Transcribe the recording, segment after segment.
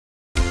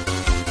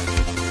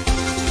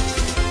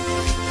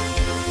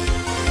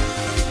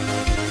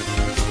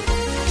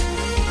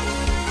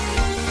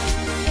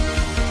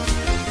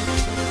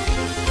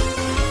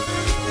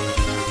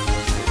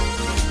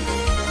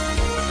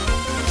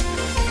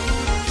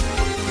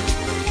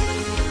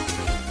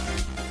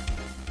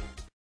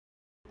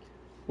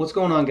What's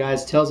going on,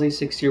 guys?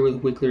 Tails86 here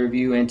with Wii-kly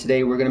Review, and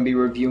today we're going to be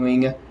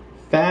reviewing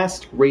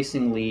Fast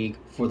Racing League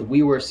for the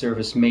Wiiware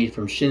service made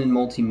from Shin'en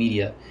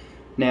Multimedia.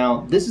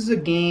 Now, this is a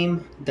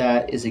game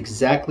that is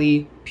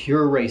exactly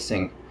pure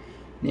racing.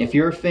 If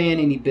you're a fan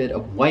any bit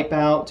of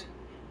Wipeout,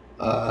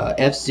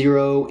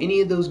 F-Zero, any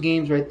of those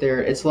games right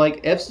there, it's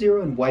like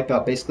F-Zero and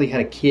Wipeout basically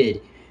had a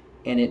kid,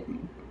 and it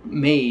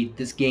made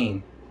this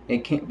game.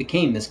 It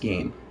became this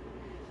game.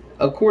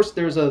 Of course,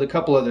 there's a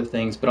couple other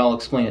things, but I'll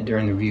explain it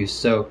during the review.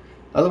 So,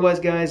 otherwise,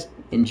 guys,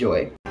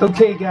 enjoy.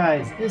 Okay,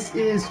 guys, this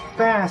is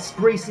Fast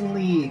Racing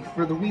League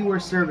for the Wiiware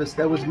service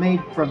that was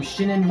made from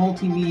Shin'en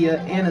Multimedia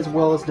and as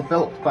well as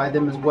developed by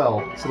them as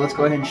well. So let's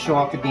go ahead and show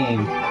off the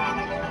game.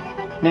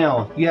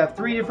 Now, you have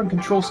three different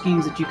control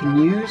schemes that you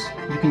can use.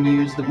 You can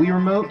use the Wii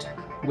Remote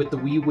with the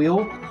Wii Wheel,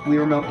 Wii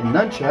Remote and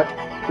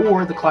Nunchuck,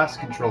 or the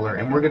classic controller.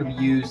 And we're going to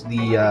use the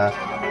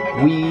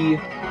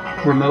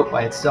Wii Remote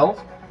by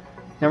itself.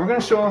 Now we're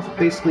going to show off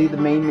basically the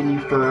main menu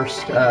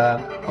first.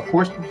 Of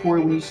course, before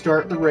when you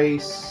start the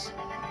race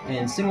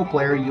in single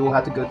player, you will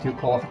have to go through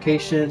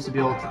qualifications to be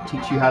able to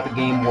teach you how the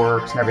game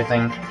works and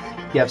everything.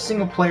 You have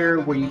single player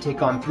where you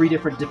take on 3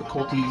 different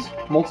difficulties.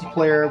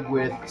 Multiplayer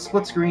with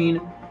split screen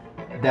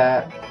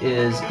that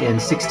is in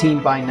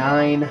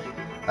 16:9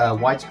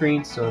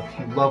 widescreen. So if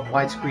you love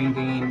widescreen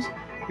games,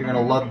 you're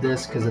going to love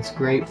this because it's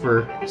great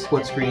for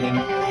split screening.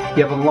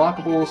 You have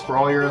unlockables for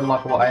all your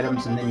unlockable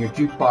items, and then your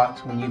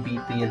jukebox. When you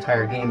beat the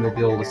entire game, you'll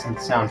be able to listen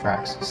to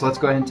soundtracks. So let's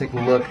go ahead and take a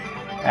look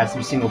at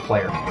some single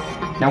player.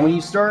 Now when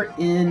you start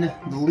in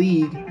the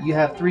league, you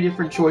have 3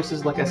 different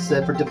choices, like I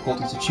said, for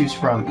difficulties to choose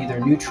from, either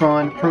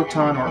Neutron,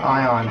 Proton, or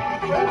Ion.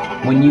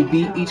 When you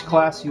beat each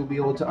class, you'll be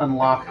able to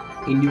unlock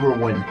a newer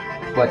one.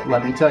 But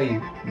let me tell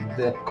you,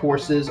 the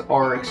courses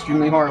are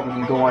extremely hard when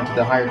you go on to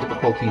the higher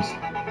difficulties.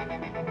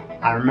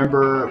 I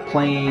remember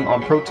playing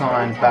on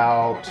Proton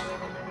about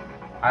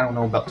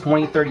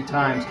 20-30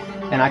 times,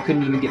 and I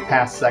couldn't even get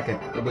past second.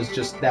 It was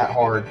just that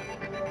hard.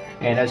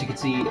 And as you can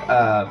see,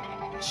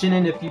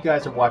 Shin'en, if you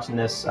guys are watching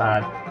this,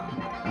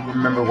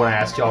 remember when I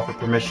asked y'all for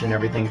permission and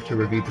everything to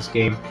review this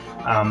game.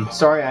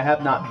 Sorry, I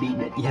have not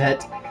beaten it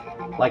yet.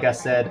 Like I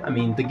said, I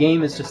mean, the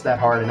game is just that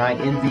hard, and I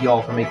envy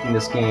y'all for making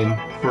this game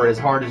for as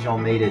hard as y'all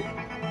made it.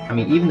 I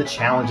mean, even the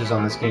challenges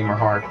on this game are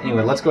hard.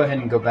 Anyway, let's go ahead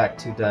and go back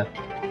to the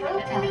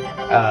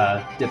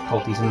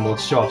difficulties, and we'll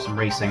show off some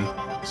racing.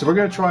 So we're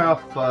going to try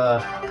off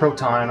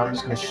Proton, and I'm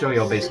just going to show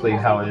you basically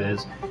how it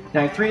is.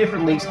 Now, you have 3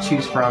 different leagues to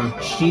choose from: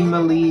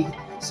 Shin'en League,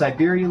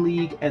 Siberia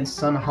League, and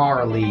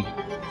Sunhara League.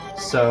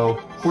 So,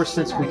 of course,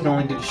 since we can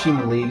only do the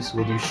Shin'en League, so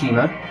we'll do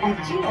Shima.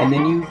 And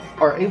then you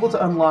are able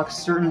to unlock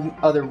certain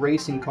other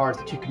racing cars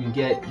that you can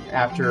get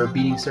after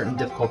beating certain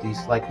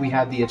difficulties. Like we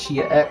have the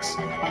Achiya X,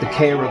 the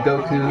Kairo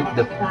Goku,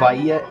 the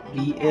Vaya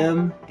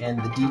VM,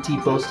 and the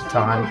DT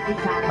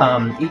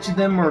Bostaton. Each of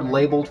them are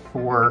labeled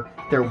for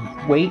their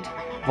weight,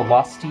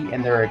 velocity,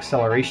 and their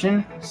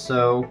acceleration.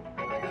 So,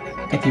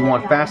 if you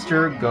want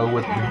faster, go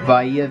with the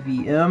Vaya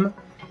VM.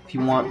 If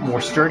you want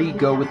more sturdy,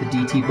 go with the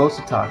DT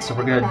Bostaton. So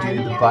we're going to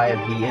do the Via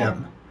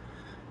VM.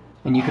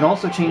 And you can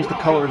also change the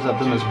colors of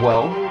them as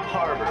well.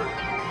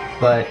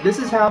 But this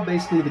is how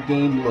basically the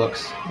game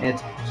looks. And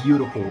it's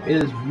beautiful. It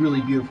is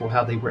really beautiful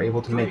how they were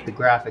able to make the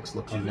graphics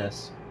look on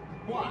this.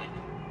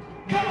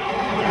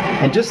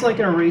 And just like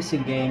in a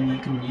racing game, you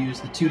can use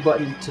the 2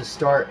 button to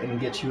start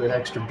and get you an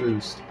extra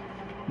boost.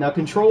 Now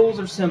controls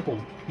are simple.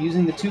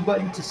 Using the 2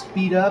 button to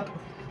speed up,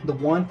 the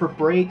 1 for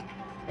brake,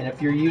 and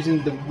if you're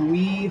using the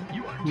Wii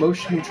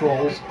motion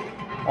controls,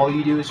 all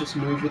you do is just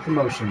move with the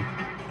motion.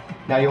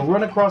 Now you'll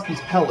run across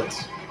these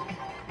pellets.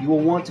 You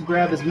will want to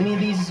grab as many of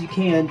these as you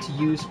can to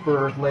use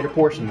for later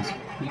portions.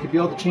 You could be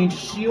able to change the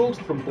shield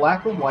from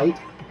black or white.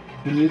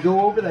 When you go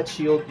over that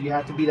shield, you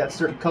have to be that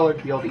certain color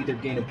to be able to either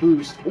gain a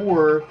boost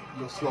or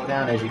you'll slow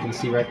down, as you can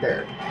see right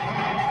there.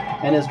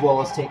 And as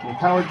well as taking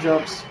power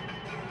jumps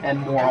and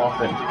more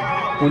often.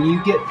 When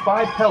you get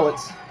 5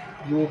 pellets,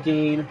 you will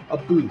gain a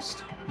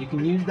boost. You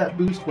can use that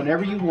boost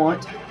whenever you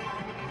want,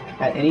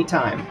 at any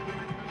time.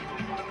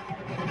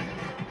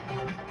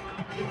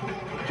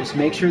 Just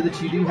make sure that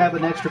you do have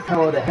an extra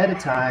pellet ahead of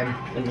time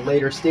in the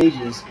later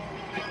stages,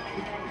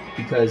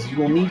 because you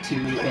will need to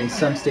in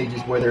some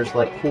stages where there's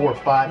like 4 or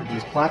 5 of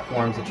these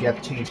platforms that you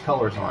have to change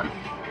colors on.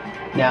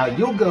 Now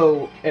you'll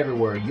go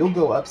everywhere. You'll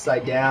go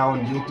upside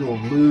down, you'll do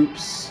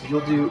loops,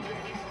 you'll do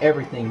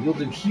everything. You'll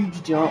do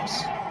huge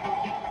jumps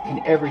and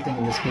everything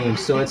in this game,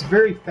 so it's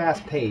very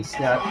fast paced.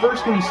 Now at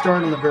first, when you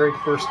start on the very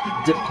first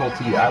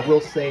difficulty, I will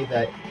say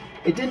that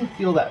it didn't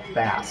feel that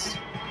fast.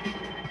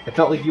 It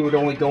felt like you were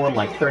only going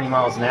like 30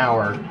 miles an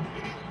hour.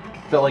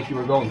 It felt like you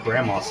were going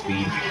grandma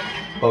speed.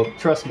 But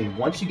trust me,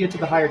 once you get to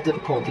the higher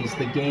difficulties,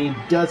 the game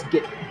does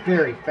get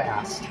very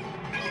fast.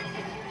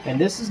 And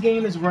this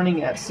game is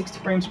running at 60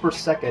 frames per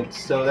second,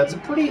 so that's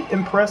pretty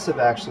impressive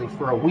actually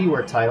for a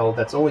Wiiware title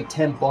that's only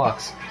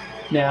 $10.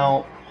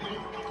 Now,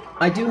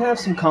 I do have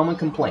some common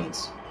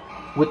complaints.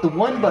 With the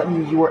 1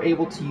 button, you are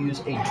able to use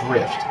a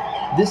drift.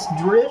 This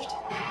drift,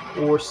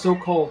 or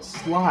so-called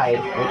slide,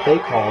 what they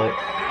call it,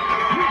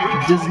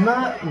 does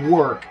not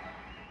work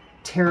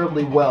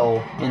terribly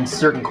well in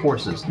certain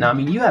courses. Now, I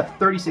mean, you have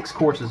 36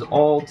 courses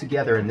all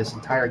together in this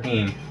entire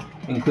game,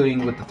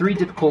 including with the 3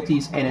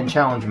 difficulties and in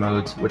challenge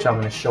modes, which I'm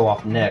going to show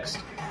off next.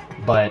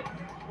 But,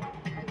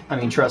 I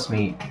mean, trust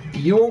me,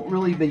 you won't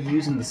really be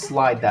using the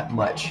slide that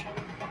much.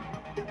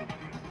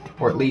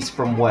 Or at least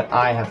from what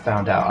I have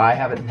found out. I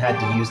haven't had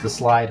to use the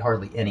slide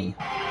hardly any.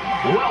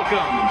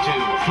 Welcome to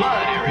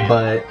Flood Area.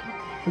 But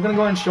we're going to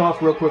go ahead and show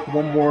off real quick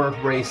one more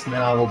race, and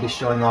then I will be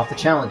showing off the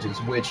challenges,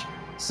 which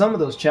some of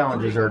those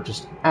challenges are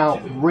just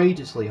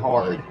outrageously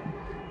hard.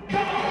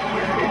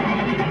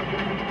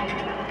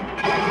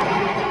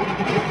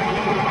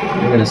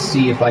 We're going to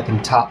see if I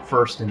can top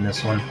first in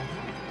this one.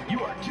 You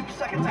are 2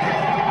 seconds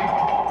ahead.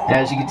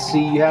 As you can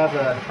see, you have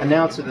an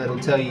announcer that'll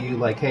tell you,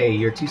 like, hey,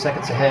 you're 2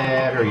 seconds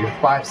ahead, or you're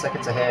 5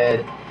 seconds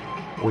ahead,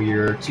 or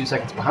you're 2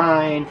 seconds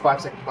behind,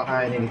 5 seconds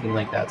behind, anything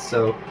like that.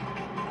 So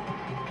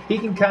he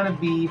can kind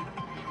of be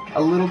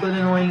a little bit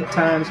annoying at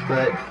times,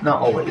 but not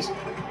always.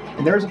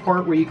 And there's a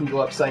part where you can go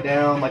upside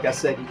down. Like I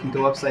said, you can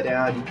go upside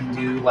down, you can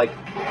do like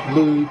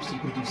loops, you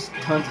can do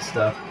tons of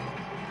stuff.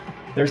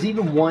 There's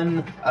even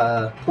one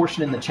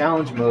portion in the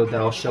challenge mode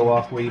that I'll show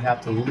off where you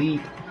have to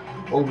leap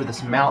over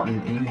this mountain,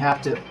 and you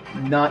have to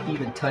not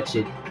even touch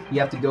it. You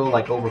have to go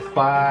like over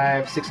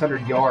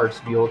 500-600 yards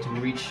to be able to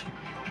reach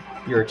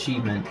your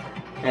achievement.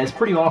 And it's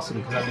pretty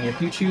awesome because, I mean,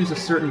 if you choose a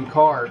certain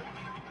car,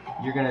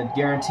 you're going to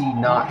guarantee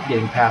not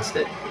getting past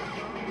it.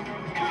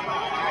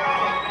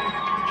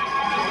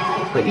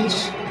 But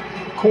each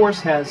course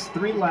has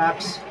 3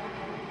 laps,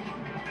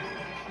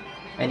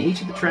 and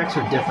each of the tracks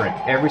are different,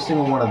 every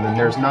single one of them.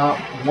 There's not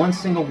one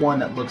single one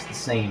that looks the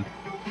same.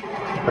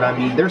 But I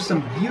mean, there's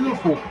some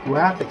beautiful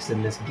graphics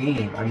in this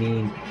game. I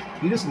mean,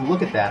 you just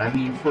look at that. I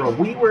mean, for a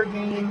Wiiware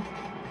game,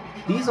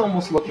 these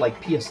almost look like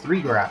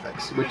PS3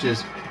 graphics, which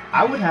is,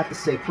 I would have to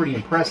say, pretty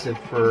impressive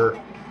for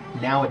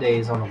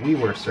nowadays on a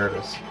Wiiware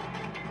service.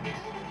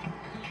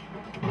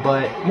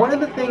 But one of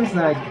the things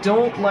that I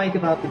don't like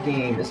about the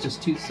game is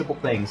just 2 simple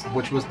things,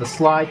 which was the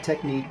slide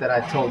technique that I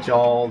told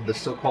y'all, the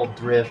so-called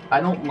drift.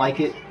 I don't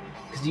like it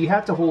because you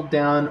have to hold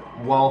down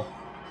while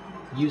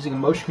using a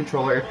motion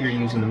controller, if you're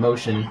using the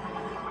motion,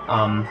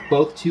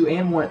 both 2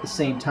 and 1 at the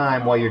same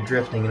time while you're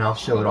drifting, and I'll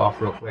show it off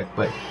real quick,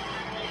 but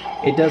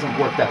it doesn't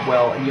work that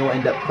well, and you'll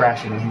end up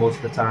crashing most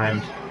of the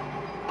time,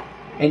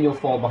 and you'll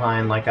fall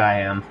behind like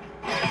I am.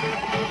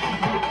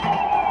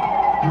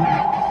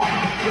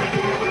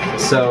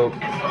 So,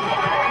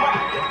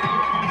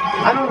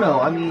 I don't know,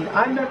 I mean,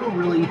 I've never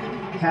really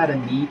had a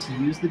need to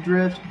use the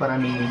drift, but I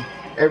mean,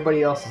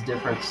 everybody else is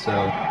different, so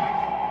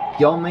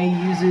y'all may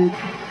use it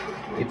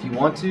if you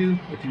want to.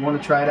 If you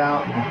want to try it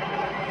out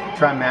and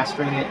try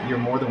mastering it, you're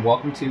more than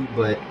welcome to,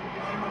 but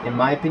in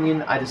my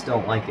opinion, I just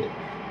don't like it.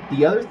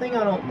 The other thing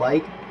I don't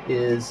like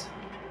is,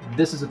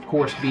 this is of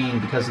course being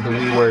because of the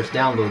Wiiware's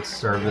download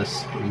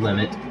service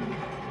limit,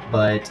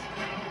 but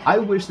I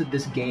wish that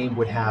this game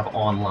would have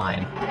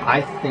online.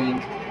 I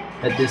think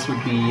that this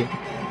would be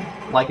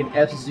like an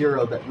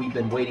F-Zero that we've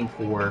been waiting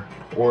for,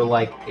 or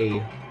like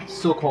a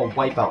so-called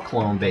Wipeout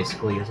clone,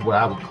 basically, is what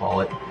I would call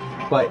it.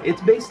 But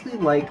it's basically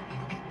like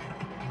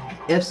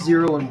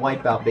F-Zero and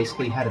Wipeout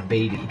basically had a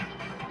baby,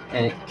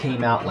 and it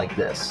came out like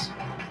this.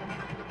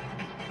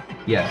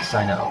 Yes,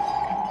 I know.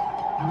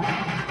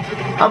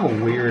 I'm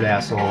a weird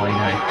asshole, ain't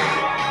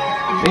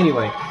I?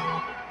 Anyway,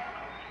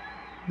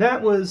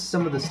 that was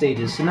some of the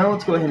stages, so now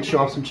let's go ahead and show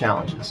off some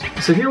challenges.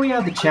 So here we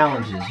have the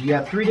challenges. You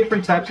have 3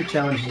 different types of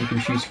challenges you can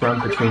choose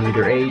from between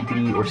either A,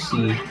 B, or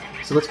C.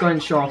 So let's go ahead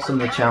and show off some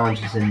of the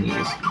challenges in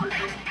these.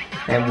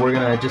 And we're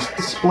going to just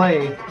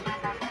display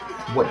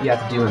what you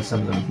have to do in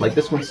some of them. Like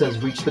this one says,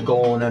 reach the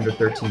goal in under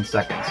 13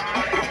 seconds.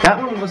 That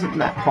one wasn't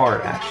that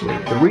hard, actually.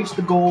 The reach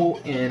the goal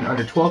in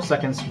under 12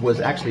 seconds was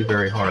actually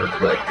very hard,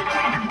 but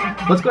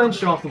let's go ahead and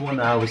show off the one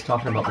that I was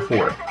talking about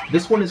before.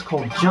 This one is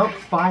called Jump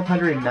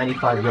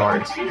 595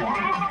 Yards.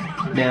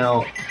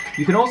 Now,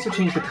 you can also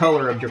change the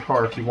color of your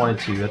car if you wanted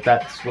to.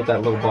 That's what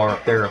that little bar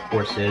up there, of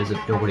course, is, if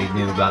nobody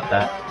knew about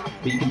that.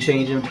 But you can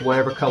change them to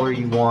whatever color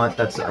you want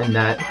that's in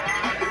that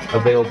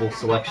available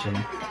selection.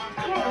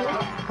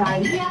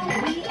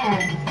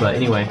 But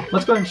anyway,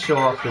 let's go ahead and show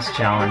off this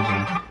challenge,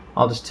 and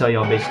I'll just tell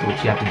y'all basically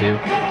what you have to do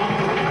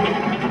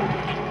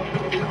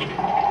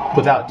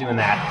without doing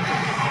that.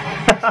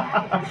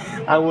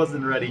 I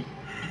wasn't ready.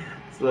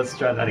 So let's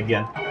try that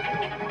again.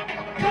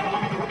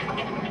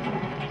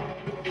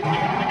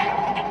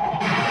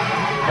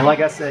 And like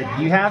I said,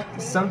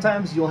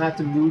 sometimes you'll have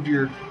to move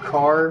your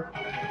car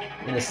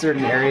in a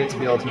certain area to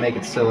be able to make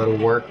it so it'll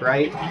work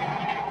right.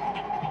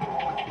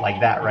 Like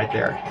that right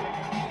there.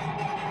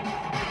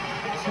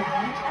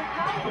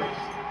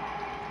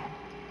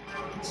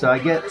 So I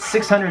get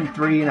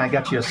 603, and I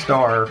got you a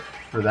star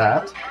for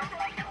that.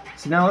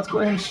 So now let's go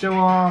ahead and show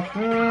off,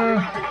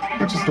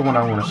 which is the one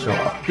I want to show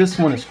off. This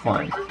one is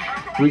fun.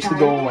 Reach the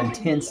goal in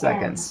 10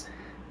 seconds.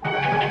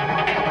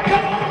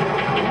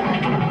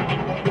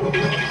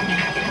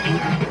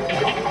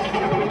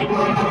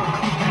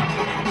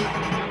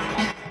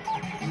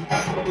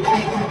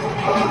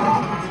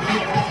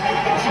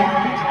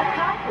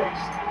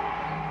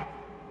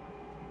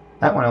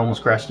 That one I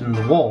almost crashed into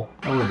the wall.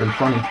 That would have been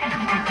funny.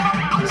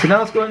 So now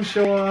let's go ahead and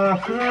show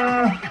off...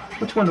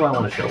 which one do I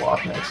want to show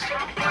off next?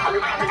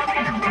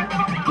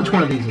 Which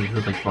one of these is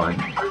really fun?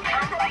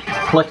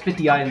 Collect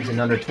 50 items in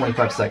under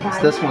 25 seconds.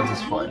 This one's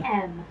is fun.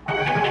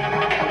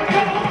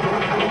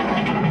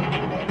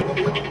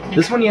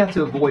 This one you have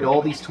to avoid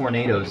all these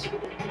tornadoes.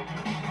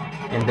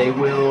 And they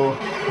will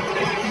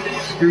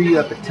screw you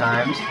up at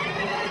times.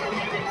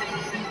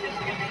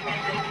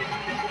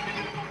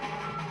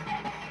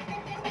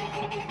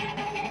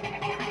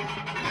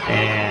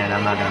 And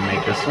I'm not going to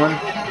make this one.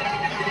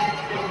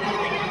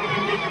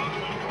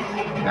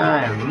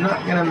 I am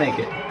not going to make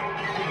it.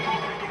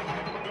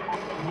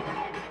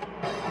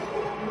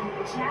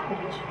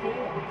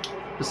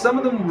 But some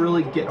of them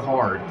really get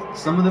hard.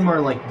 Some of them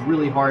are like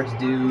really hard to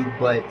do,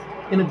 but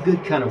in a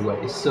good kind of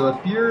way. So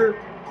if you're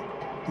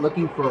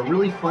looking for a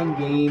really fun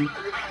game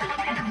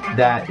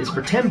that is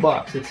for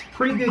 $10, it's a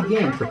pretty good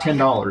game for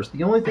 $10.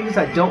 The only things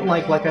I don't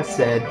like I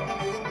said,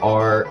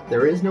 are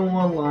there is no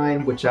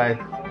online, which I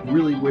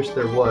really wish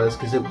there was,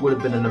 because it would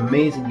have been an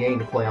amazing game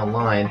to play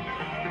online.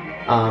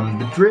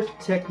 The drift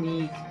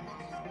technique,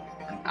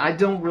 I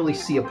don't really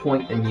see a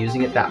point in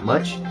using it that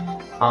much.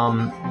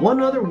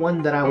 One other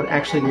one that I would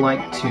actually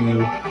like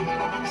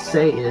to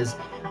say is,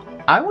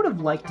 I would have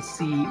liked to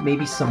see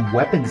maybe some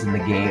weapons in the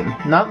game.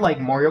 Not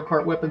like Mario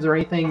Kart weapons or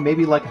anything,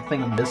 maybe like a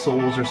thing of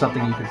missiles or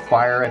something you could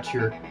fire at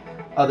your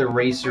other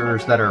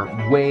racers that are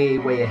way,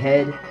 way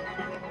ahead,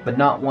 but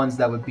not ones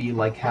that would be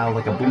like how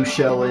like a blue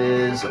shell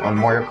is on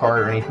Mario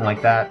Kart or anything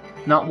like that.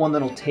 Not one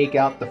that'll take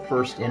out the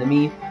first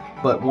enemy,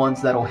 but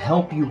ones that'll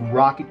help you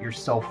rocket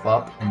yourself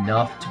up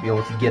enough to be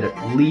able to get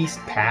at least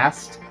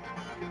past.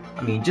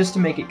 I mean, just to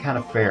make it kind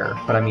of fair,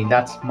 but I mean,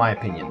 that's my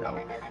opinion though.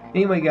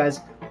 Anyway guys,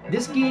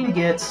 this game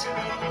gets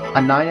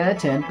a 9 out of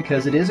 10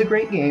 because it is a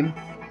great game.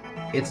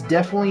 It's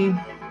definitely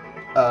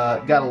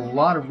got a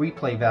lot of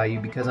replay value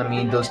because, I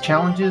mean, those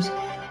challenges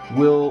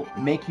will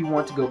make you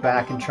want to go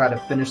back and try to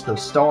finish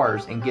those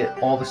stars and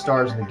get all the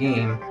stars in the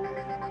game,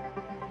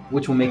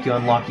 which will make you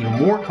unlock even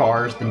more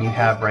cars than you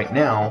have right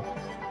now.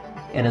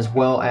 And as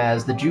well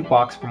as the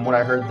jukebox, from what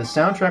I heard, the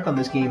soundtrack on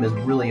this game is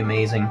really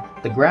amazing.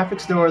 The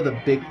graphics, though, are the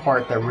big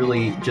part that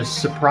really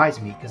just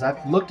surprised me, because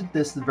I've looked at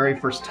this the very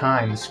first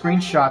time. The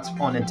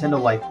screenshots on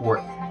Nintendo Life were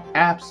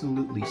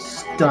absolutely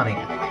stunning.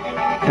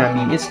 And I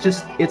mean,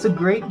 it's a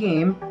great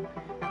game.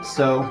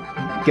 So,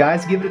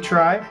 guys, give it a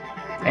try.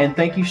 And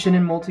thank you,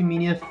 Shin'en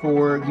Multimedia,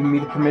 for giving me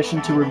the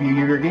permission to review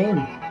your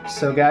game.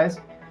 So,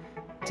 guys,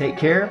 take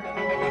care.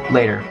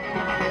 Later.